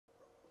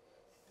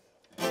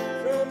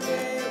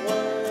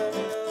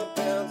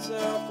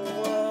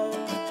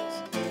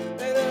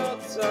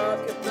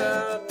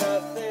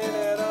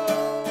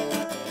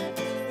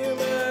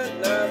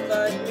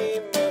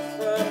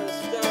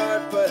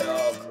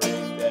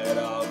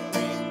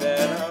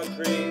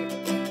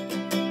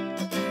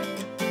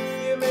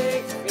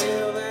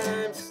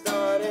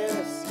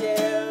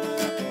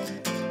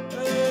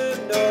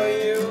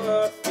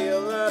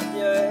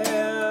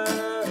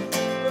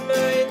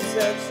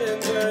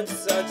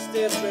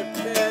Still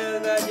prepare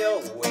that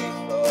you'll wait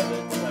for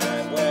the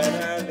time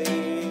when I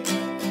leave.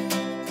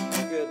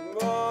 Good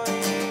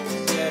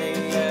morning,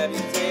 Jenny, have you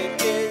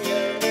taken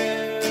your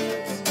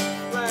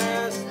meds?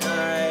 Last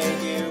night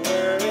you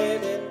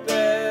weren't in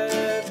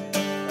bed.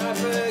 I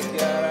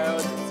forgot I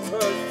wasn't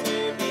supposed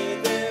to be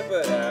there,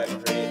 but I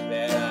creep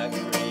and I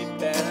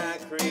creep and I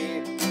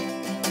creep.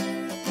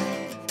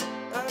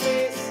 I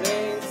may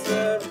say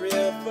some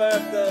real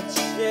fucked up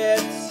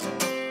shit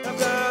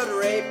about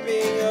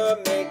raping or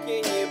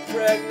making you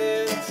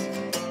pregnant.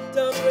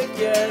 Don't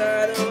forget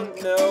I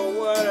don't know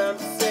what I'm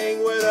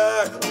saying when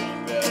I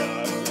creep and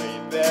I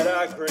creep and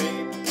I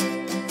creep.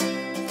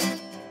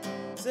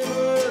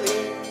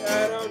 Similarly,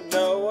 I don't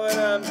know what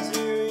I'm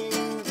doing.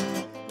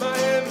 My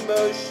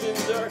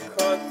emotions are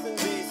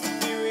constantly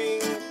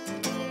stewing.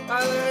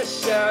 I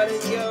lash out